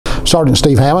Sergeant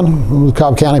Steve Hammond with the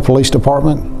Cobb County Police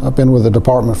Department. I've been with the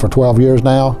department for 12 years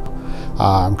now.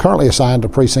 I'm currently assigned to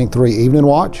Precinct 3 Evening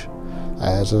Watch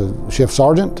as a shift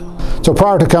sergeant. So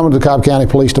prior to coming to the Cobb County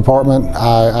Police Department,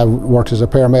 I worked as a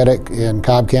paramedic in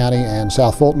Cobb County and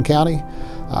South Fulton County.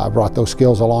 I brought those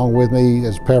skills along with me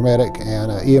as a paramedic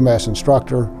and an EMS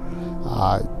instructor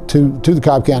to the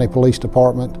Cobb County Police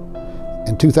Department.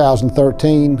 In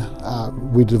 2013,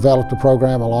 we developed a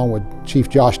program along with Chief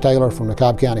Josh Taylor from the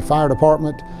Cobb County Fire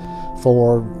Department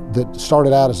that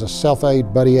started out as a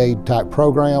self-aid, buddy aid type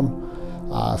program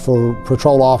for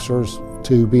patrol officers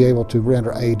to be able to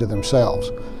render aid to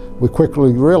themselves. We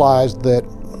quickly realized that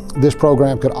this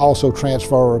program could also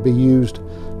transfer or be used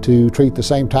to treat the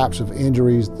same types of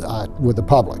injuries with the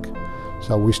public.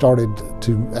 So we started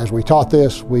to, as we taught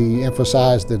this, we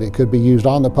emphasized that it could be used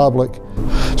on the public.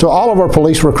 So all of our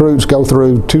police recruits go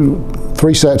through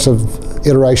three sets of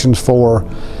iterations for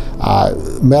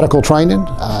medical training.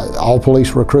 All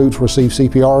police recruits receive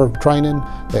CPR training.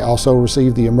 They also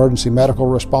receive the emergency medical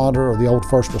responder or the old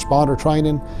first responder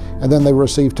training, and then they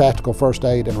receive tactical first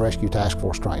aid and rescue task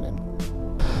force training.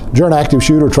 During active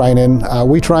shooter training,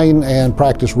 we train and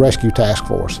practice rescue task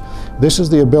force. This is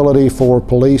the ability for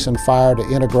police and fire to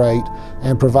integrate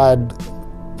and provide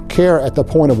care at the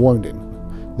point of wounding.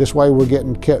 This way we're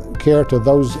getting care to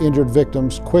those injured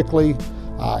victims quickly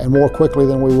and more quickly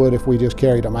than we would if we just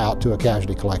carried them out to a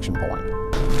casualty collection point.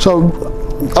 So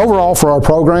overall for our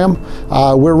program,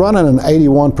 we're running an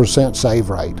 81% save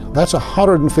rate. That's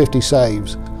 150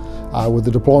 saves with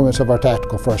the deployments of our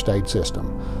tactical first aid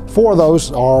system. 4 of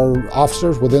those are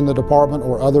officers within the department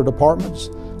or other departments,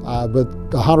 but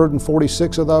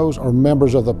 146 of those are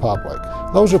members of the public.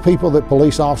 Those are people that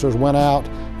police officers went out,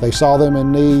 they saw them in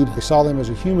need, they saw them as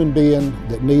a human being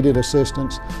that needed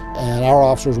assistance, and our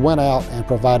officers went out and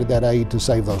provided that aid to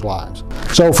save those lives.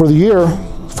 So for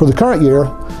the current year,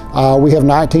 we have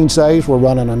 19 saves. We're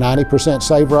running a 90%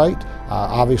 save rate.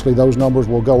 Obviously those numbers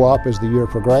will go up as the year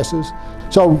progresses.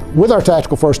 So with our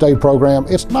tactical first aid program,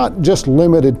 it's not just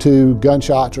limited to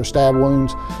gunshots or stab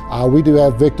wounds. We do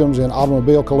have victims in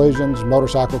automobile collisions,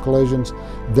 motorcycle collisions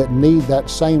that need that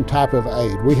same type of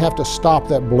aid. We have to stop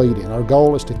that bleeding. Our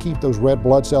goal is to keep those red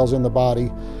blood cells in the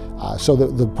body so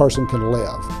that the person can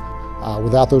live.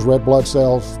 Without those red blood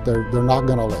cells, they're not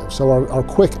going to live. So our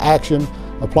quick action,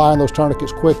 applying those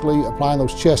tourniquets quickly, applying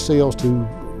those chest seals to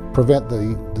prevent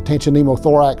the tension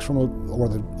pneumothorax or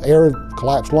the air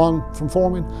collapsed lung from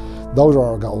forming, those are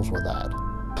our goals with that.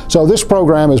 So this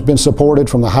program has been supported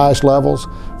from the highest levels,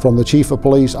 from the chief of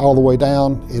police all the way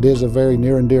down. It is a very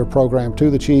near and dear program to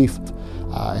the chief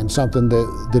and something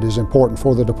that is important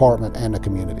for the department and the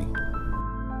community.